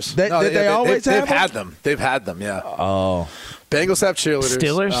 Have cheerleaders. They always have them? They've had them. Yeah. Oh. Bengals have cheerleaders.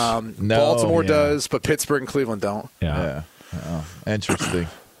 Steelers? No, Baltimore does, but Pittsburgh and Cleveland don't. Yeah. Oh, interesting.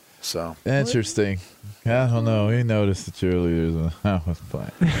 So interesting. I don't know. We noticed the cheerleaders. I was playing.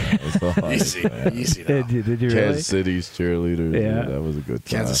 Easy now. Did you really? Kansas City's cheerleaders. Yeah. That was a good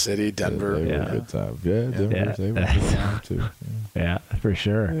time. Kansas City, Denver. They were a good time. Yeah, Denver. They were a good time too. Yeah, for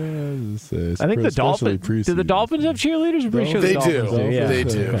sure. I think the Dolphins. Do the Dolphins have cheerleaders? I'm pretty sure they the do. Dolphins do. Yeah. They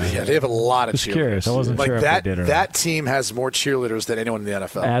do. Yeah, they have a lot of cheerleaders. Curious. I wasn't sure if that, they did or that not. team has more cheerleaders than anyone in the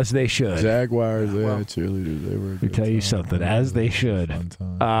NFL. As they should. Jaguars, they had cheerleaders. They were. Let me tell you something. As they should.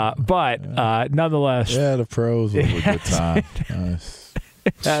 But nonetheless. Yeah, the pros was a good time. Nice.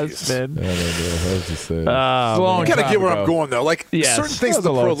 Has been. You kind of get where I'm going, though. Like, certain things at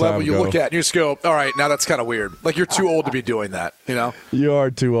the pro level you look at and you just go, all right, now that's kind of weird. Like, you're too old to be doing that, you know? You are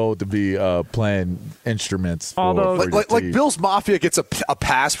too old to be playing instruments. Like Bill's Mafia gets a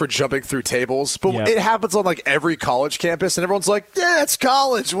pass for jumping through tables, but it happens on, like, every college campus, and everyone's like, yeah, it's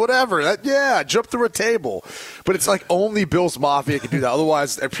college, whatever. Jump through a table. But it's like only Bill's Mafia can do that.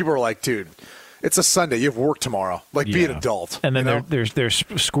 Otherwise, people are like, dude, it's a Sunday. You have work tomorrow. Like, be an adult. And then they're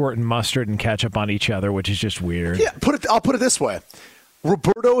squirting mustard and ketchup on each other, which is just weird. Yeah, I'll put it this way.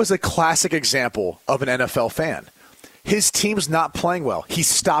 Roberto is a classic example of an NFL fan. His team's not playing well. He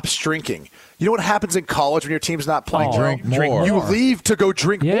stops drinking. You know what happens in college when your team's not playing well? Drink more. You leave to go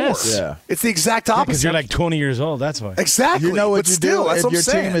drink more. Yeah. It's the exact opposite. Because you're like 20 years old. That's why. Exactly. You know what you do? That's if your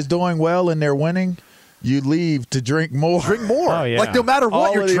team is doing well and they're winning, you leave to drink more. Drink more. Oh, yeah. Like, no matter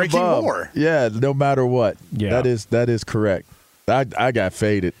what, you're drinking above. more. Yeah, no matter what. Yeah. That is correct. I got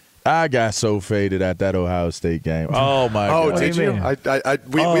faded. I got so faded at that Ohio State game. Oh, my God. Oh, did you?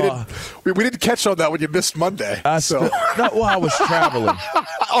 We didn't catch on that when you missed Monday. I was traveling.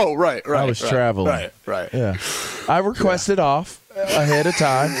 Oh, right. I was traveling. Right. Yeah. I requested off ahead of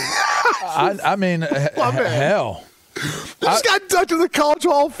time. I mean, hell. You just got inducted to the College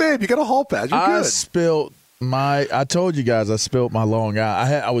Hall of Fame. You got a hall pass. You're good. I told you guys I spilled my Long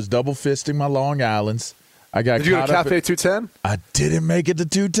Island. I was double fisting my Long Islands. Did you go to Cafe 210? I didn't make it to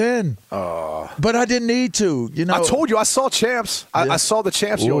 210. But I didn't need to. You know, I told you. I saw champs. I saw the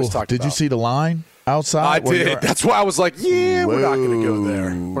champs you always talked about. Did you see the line outside? I did. That's why I was like, we're not going to go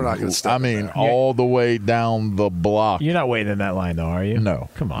there. We're not going to stop. I mean, all the way down the block. You're not waiting in that line, though, are you? No.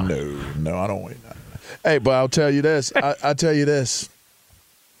 Come on. No, I don't wait in that line. Hey, but I'll tell you this. I'll tell you this.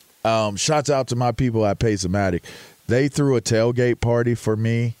 Shouts out to my people at Pace-O-Matic. They threw a tailgate party for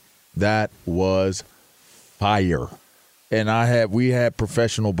me that was fire. And we had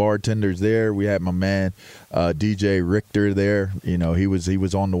professional bartenders there. We had my man DJ Richter there. You know, he was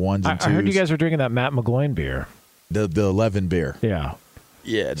on the ones and twos. I heard you guys were drinking that Matt McGloin beer. The 11 beer. Yeah.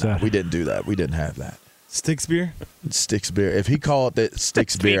 Yeah, no, we didn't do that. We didn't have that. Sticks beer? Sticks beer. If he called it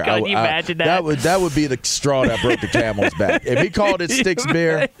Sticks beer, can you imagine that? That would be the straw that broke the camel's back. If he called it Sticks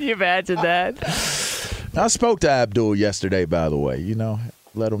beer. Can you imagine that? I spoke to Abdul yesterday, by the way. You know,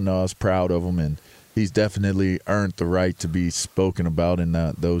 let him know I was proud of him, and he's definitely earned the right to be spoken about in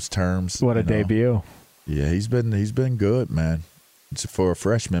those terms. What a debut. Yeah, he's been good, man. It's for a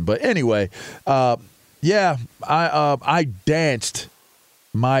freshman. But anyway, I danced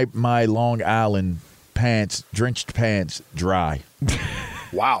my Long Island drenched pants dry.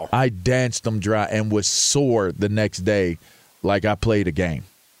 Wow. I danced them dry and was sore the next day like I played a game.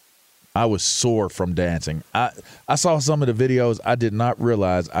 I was sore from dancing. I saw some of the videos. I did not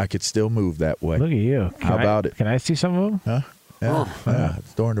realize I could still move that way. Look at you. How about it? Can I see some of them? Huh? Yeah,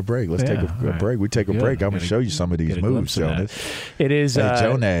 it's during the break. Let's take a break. We take a break. I'm going to show you some of these moves, Jonas. It is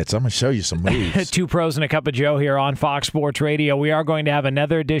Jonas. I'm going to show you some moves. 2 Pros and a Cup of Joe here on Fox Sports Radio. We are going to have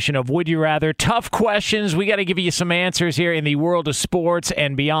another edition of Would You Rather. Tough questions. We got to give you some answers here in the world of sports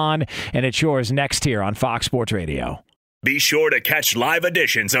and beyond, and it's yours next here on Fox Sports Radio. Be sure to catch live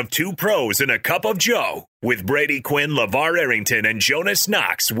editions of 2 Pros and a Cup of Joe with Brady Quinn, LeVar Arrington, and Jonas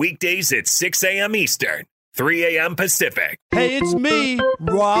Knox weekdays at 6 a.m. Eastern, 3 a.m. Pacific. Hey, it's me,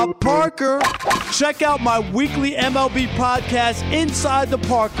 Rob Parker. Check out my weekly MLB podcast, Inside the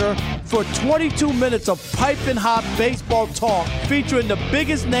Parker, for 22 minutes of piping hot baseball talk featuring the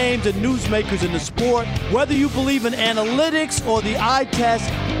biggest names and newsmakers in the sport. Whether you believe in analytics or the eye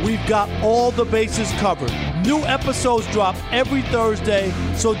test, we've got all the bases covered. New episodes drop every Thursday,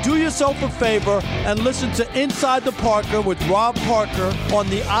 so do yourself a favor and listen to Inside the Parker with Rob Parker on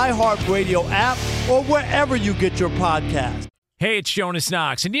the iHeartRadio app or wherever you get your podcast. Hey, it's Jonas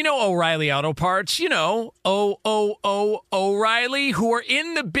Knox, and you know O'Reilly Auto Parts, you know, O'Reilly, who are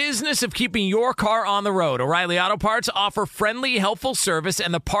in the business of keeping your car on the road. O'Reilly Auto Parts offer friendly, helpful service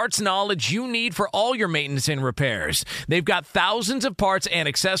and the parts knowledge you need for all your maintenance and repairs. They've got thousands of parts and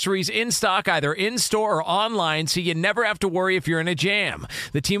accessories in stock, either in-store or online, so you never have to worry if you're in a jam.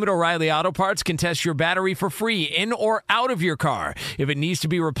 The team at O'Reilly Auto Parts can test your battery for free in or out of your car. If it needs to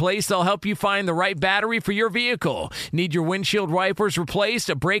be replaced, they'll help you find the right battery for your vehicle. Need your windshield wipers replaced,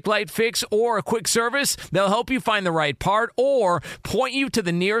 a brake light fix, or a quick service? They'll help you find the right part or point you to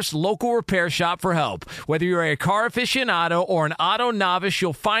the nearest local repair shop for help. Whether you're a car aficionado or an auto novice,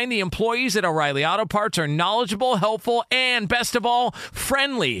 you'll find the employees at O'Reilly Auto Parts are knowledgeable, helpful, and best of all,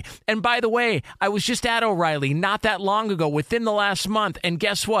 friendly. And by the way, I was just at O'Reilly not that long ago, within the last month, and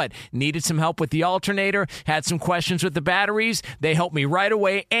guess what? Needed some help with the alternator, had some questions with the batteries. They helped me right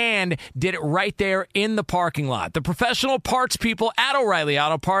away and did it right there in the parking lot. The professional parts people at O'Reilly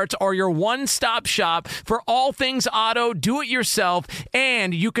Auto Parts are your one-stop shop for all things auto, do-it-yourself,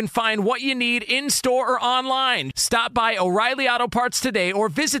 and you can find what you need in-store or online. Stop by O'Reilly Auto Parts today or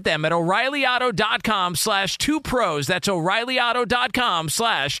visit them at O'ReillyAuto.com/2pros. That's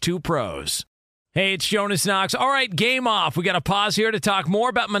O'ReillyAuto.com/2pros. Hey, it's Jonas Knox. All right, game off. We got to pause here to talk more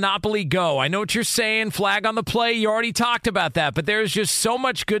about Monopoly Go. I know what you're saying, flag on the play. You already talked about that, but there's just so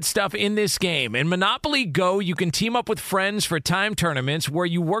much good stuff in this game. In Monopoly Go, you can team up with friends for time tournaments where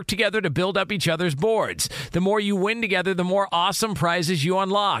you work together to build up each other's boards. The more you win together, the more awesome prizes you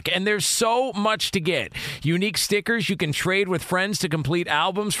unlock, and there's so much to get. Unique stickers you can trade with friends to complete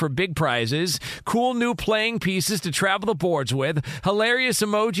albums for big prizes, cool new playing pieces to travel the boards with, hilarious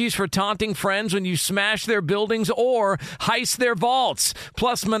emojis for taunting friends when you smash their buildings or heist their vaults.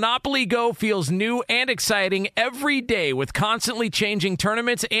 Plus, Monopoly Go feels new and exciting every day with constantly changing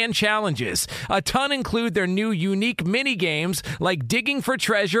tournaments and challenges. A ton include their new unique mini games like digging for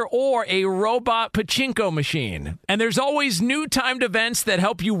treasure or a robot pachinko machine. And there's always new timed events that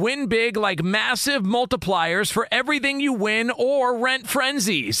help you win big, like massive multipliers for everything you win or rent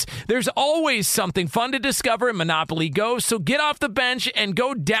frenzies. There's always something fun to discover in Monopoly Go, so get off the bench and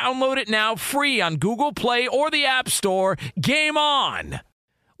go download it now free on Google Play or the App Store. Game on!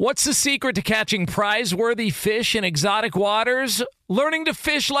 What's the secret to catching prize-worthy fish in exotic waters? Learning to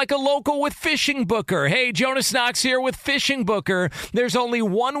fish like a local with Fishing Booker. Hey, Jonas Knox here with Fishing Booker. There's only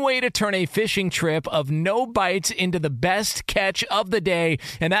one way to turn a fishing trip of no bites into the best catch of the day,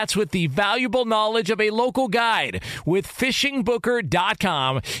 and that's with the valuable knowledge of a local guide. With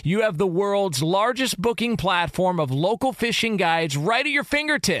FishingBooker.com, you have the world's largest booking platform of local fishing guides right at your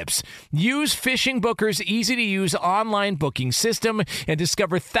fingertips. Use Fishing Booker's easy-to-use online booking system and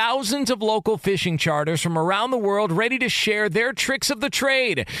discover thousands of local fishing charters from around the world ready to share their tricks of the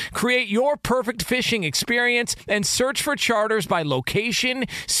trade. Create your perfect fishing experience and search for charters by location,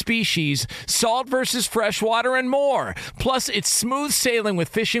 species, salt versus freshwater, and more. Plus, it's smooth sailing with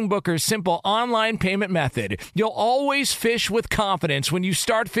Fishing Booker's simple online payment method. You'll always fish with confidence when you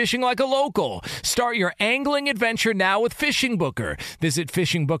start fishing like a local. Start your angling adventure now with Fishing Booker. Visit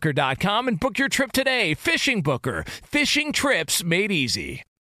FishingBooker.com and book your trip today. Fishing Booker. Fishing trips made easy.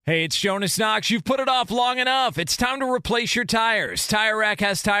 Hey, it's Jonas Knox. You've put it off long enough. It's time to replace your tires. Tire Rack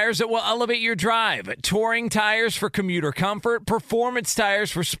has tires that will elevate your drive. Touring tires for commuter comfort, performance tires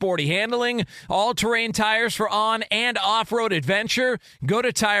for sporty handling, all-terrain tires for on- and off-road adventure. Go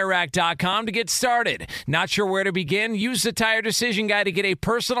to TireRack.com to get started. Not sure where to begin? Use the Tire Decision Guide to get a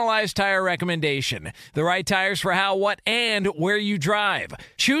personalized tire recommendation. The right tires for how, what, and where you drive.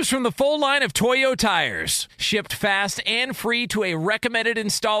 Choose from the full line of Toyo tires. Shipped fast and free to a recommended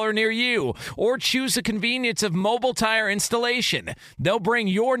installer installer near you, or choose the convenience of mobile tire installation. They'll bring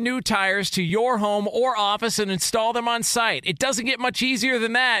your new tires to your home or office and install them on site. It doesn't get much easier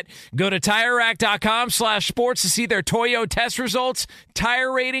than that. Go to TireRack.com/sports to see their Toyo test results,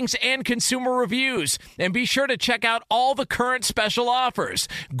 tire ratings, and consumer reviews. And be sure to check out all the current special offers.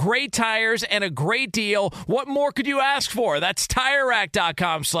 Great tires and a great deal. What more could you ask for? That's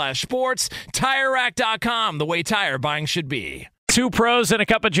TireRack.com/sports. TireRack.com, the way tire buying should be. Two pros and a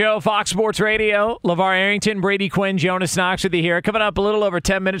cup of Joe, Fox Sports Radio. LeVar Arrington, Brady Quinn, Jonas Knox with you here. Coming up a little over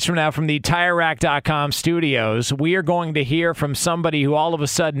 10 minutes from now from the TireRack.com studios, we are going to hear from somebody who all of a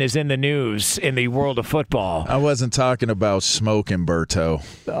sudden is in the news in the world of football. I wasn't talking about smoking, Berto.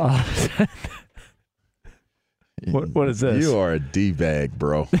 What is this? You are a D-bag,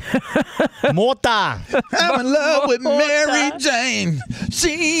 bro. Mota. I'm in love with Mary Jane.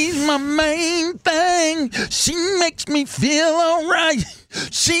 She's my main thing. She makes me feel all right.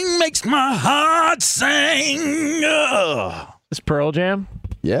 She makes my heart sing. This Pearl Jam?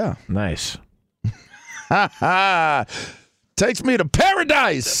 Yeah. Nice. Takes me to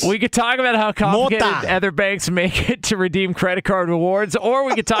paradise. We could talk about how complicated other banks make it to redeem credit card rewards, or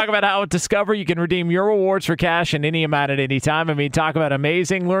we could talk about how at Discover you can redeem your rewards for cash in any amount at any time. I mean, talk about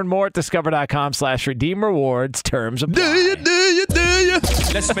amazing. Learn more at discover.com/redeem rewards. Terms apply. Do you?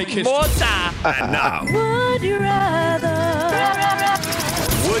 Let's make history. And now, Would you rather?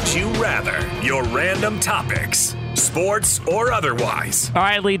 Would You Rather? Your random topics, sports or otherwise. All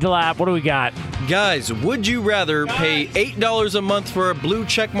right, Lead the Lap. What do we got? Guys, would you rather pay $8 a month for a blue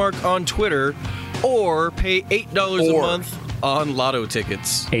check mark on Twitter or pay $8 a month on lotto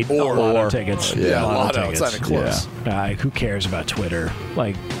tickets? Lotto tickets. Yeah, Lotto lotto. It's not even close. Yeah. Who cares about Twitter?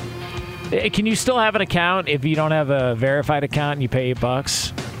 Like, can you still have an account if you don't have a verified account and you pay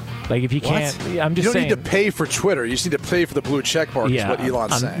 $8? Like, if you can't, I'm just saying. You don't need to pay for Twitter. You just need to pay for the blue check mark, is what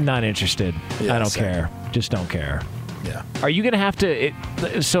Elon's saying. I'm not interested. Yeah, I don't same. care. Just don't care. Yeah. Are you going to have to?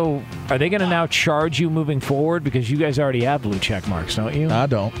 So, are they going to now charge you moving forward because you guys already have blue check marks, don't you? I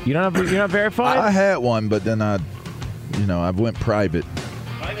don't. You don't have. You're not verified. I had one, but then I went private.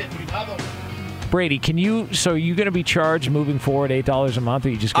 Brady, can you? So, are you going to be charged moving forward $8 a month, or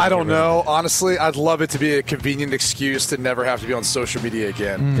you just? I don't know. Honestly, I'd love it to be a convenient excuse to never have to be on social media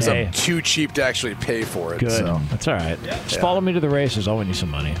again because I'm too cheap to actually pay for it. Good. So. That's all right. Just follow me to the races. I'll win you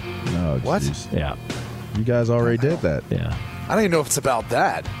some money. No, What? geez. Yeah. You guys already did that. Yeah. I don't even know if it's about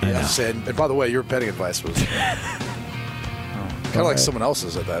that. You know. And by the way, your betting advice was kind of like someone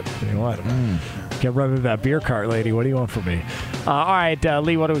else's at that. You know what? Get rid of that beer cart, lady. What do you want from me? All right,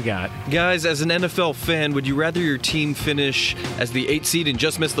 Lee, what do we got? Guys, as an NFL fan, would you rather your team finish as the 8th seed and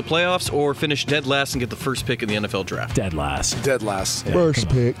just miss the playoffs or finish dead last and get the first pick in the NFL draft? Dead last. Dead last. Yeah, First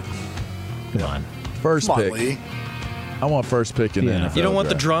pick. Come on. First Come on, pick. Lee. I want first pick in the NFL. You don't want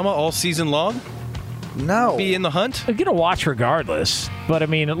the draft. drama all season long? No. Be in the hunt? I'm going to watch regardless, but I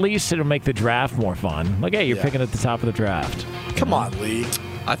mean, at least it'll make the draft more fun. Like, hey, you're picking at the top of the draft. Come on, Lee.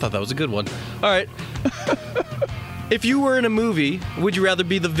 I thought that was a good one. All right. If you were in a movie, would you rather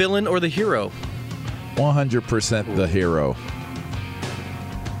be the villain or the hero? 100% the hero.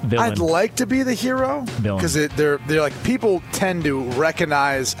 Villain. I'd like to be the hero because they're like people tend to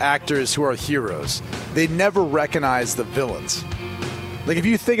recognize actors who are heroes. They never recognize the villains. Like if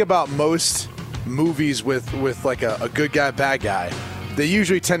you think about most movies with like a good guy, bad guy, they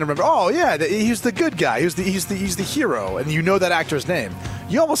usually tend to remember, oh yeah, he's the good guy, he's the hero, and you know that actor's name.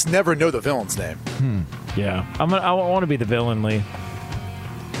 You almost never know the villain's name. Yeah, I want to be the villain, Lee.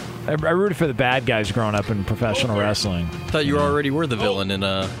 I rooted for the bad guys growing up in professional wrestling. Thought you already were the villain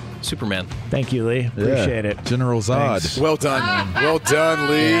in Superman. Thank you, Lee. Appreciate it. General Zod. Thanks. Well done. Well done,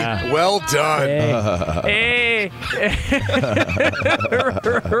 Lee. Yeah. Well done. Hey.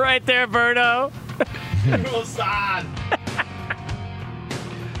 Right there, Berto. General Zod.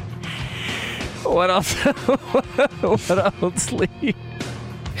 What else? What else, Lee?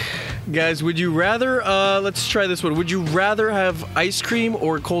 Guys, would you rather, let's try this one. Would you rather have ice cream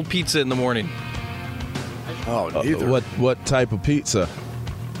or cold pizza in the morning? Oh, neither. What type of pizza?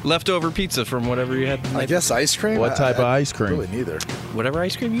 Leftover pizza from whatever you had. I guess ice cream? What type of ice cream? Really neither. Whatever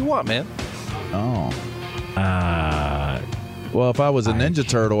ice cream you want, man. Oh. Well, if I was a Ninja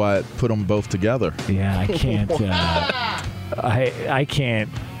Turtle, I'd put them both together. Yeah, I can't. I can't.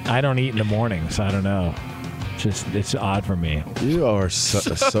 I don't eat in the morning, so I don't know. It's odd for me. You are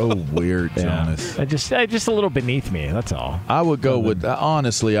so weird, Jonas. Just a little beneath me. That's all. I would go with.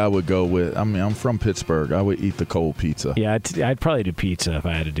 Honestly, I would go with. I mean, I'm from Pittsburgh. I would eat the cold pizza. Yeah, I'd probably do pizza if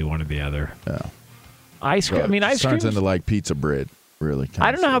I had to do one or the other. Yeah. Ice cream. I mean, ice cream turns into like pizza bread. Really.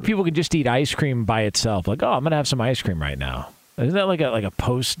 I don't know how people can just eat ice cream by itself. Like, oh, I'm gonna have some ice cream right now. Isn't that like a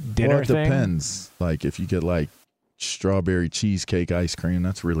post-dinner thing? Well, it depends. Like if you get like strawberry cheesecake ice cream,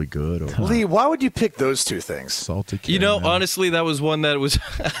 that's really good. Or, Lee, why would you pick those two things? Salted caramel. Honestly, that was one that was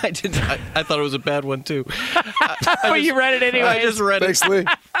I thought it was a bad one too. But you read it anyway. I just read Thanks, Lee.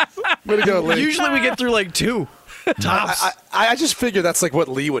 Way to go, Lee. Usually we get through like two tops. I just figured that's like what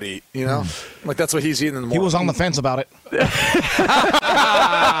Lee would eat, you know? Like that's what he's eating in the morning. He was on the fence about it.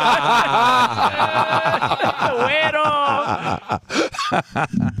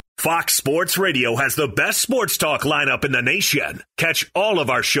 Fox Sports Radio has the best sports talk lineup in the nation. Catch all of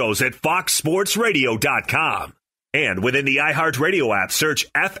our shows at foxsportsradio.com. And within the iHeartRadio app, search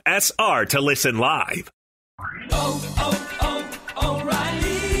FSR to listen live.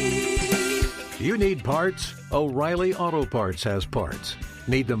 O'Reilly. You need parts? O'Reilly Auto Parts has parts.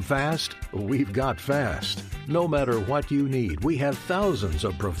 Need them fast? We've got fast. No matter what you need, we have thousands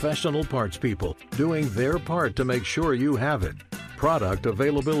of professional parts people doing their part to make sure you have it. Product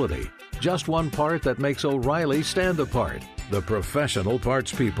availability. Just one part that makes O'Reilly stand apart. The professional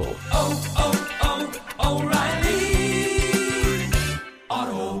parts people. O'Reilly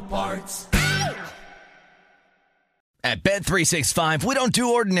Auto Parts. At Bet365, we don't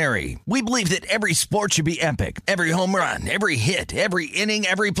do ordinary. We believe that every sport should be epic. Every home run, every hit, every inning,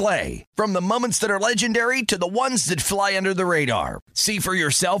 every play. From the moments that are legendary to the ones that fly under the radar. See for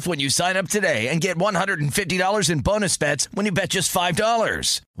yourself when you sign up today and get $150 in bonus bets when you bet just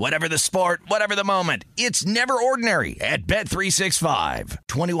 $5. Whatever the sport, whatever the moment, it's never ordinary at Bet365.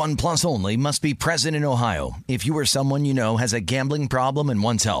 21 plus only. Must be present in Ohio. If you or someone you know has a gambling problem and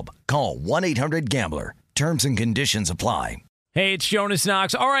wants help, call 1-800-GAMBLER. Terms and conditions apply. Hey, it's Jonas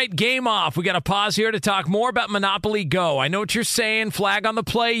Knox. All right, game off. We got to pause here to talk more about Monopoly Go. I know what you're saying, flag on the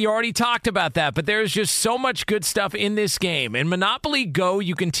play. You already talked about that, but there's just so much good stuff in this game. In Monopoly Go,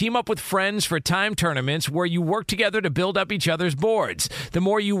 you can team up with friends for time tournaments where you work together to build up each other's boards. The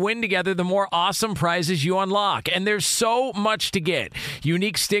more you win together, the more awesome prizes you unlock. And there's so much to get.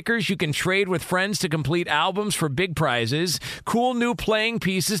 Unique stickers you can trade with friends to complete albums for big prizes. Cool new playing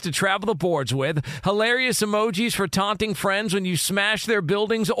pieces to travel the boards with. Hilarious emojis for taunting friends when you smash their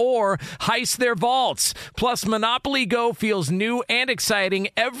buildings or heist their vaults. Plus, Monopoly Go feels new and exciting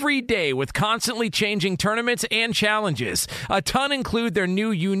every day with constantly changing tournaments and challenges. A ton include their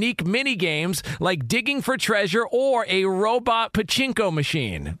new unique mini games like digging for treasure or a robot pachinko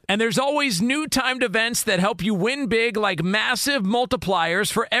machine. And there's always new timed events that help you win big, like massive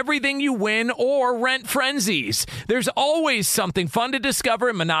multipliers for everything you win or rent frenzies. There's always something fun to discover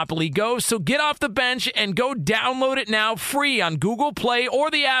in Monopoly Go, so get off the bench and go download it now free on Google Play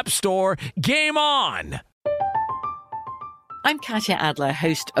or the App Store. Game on! I'm Katya Adler,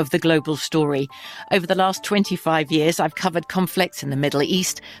 host of The Global Story. Over the last 25 years, I've covered conflicts in the Middle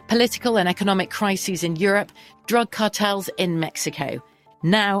East, political and economic crises in Europe, drug cartels in Mexico.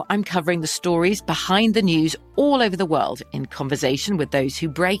 Now I'm covering the stories behind the news all over the world in conversation with those who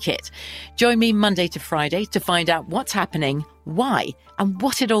break it. Join me Monday to Friday to find out what's happening, why, and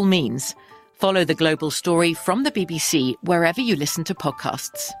what it all means. Follow The Global Story from the BBC wherever you listen to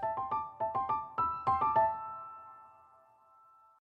podcasts.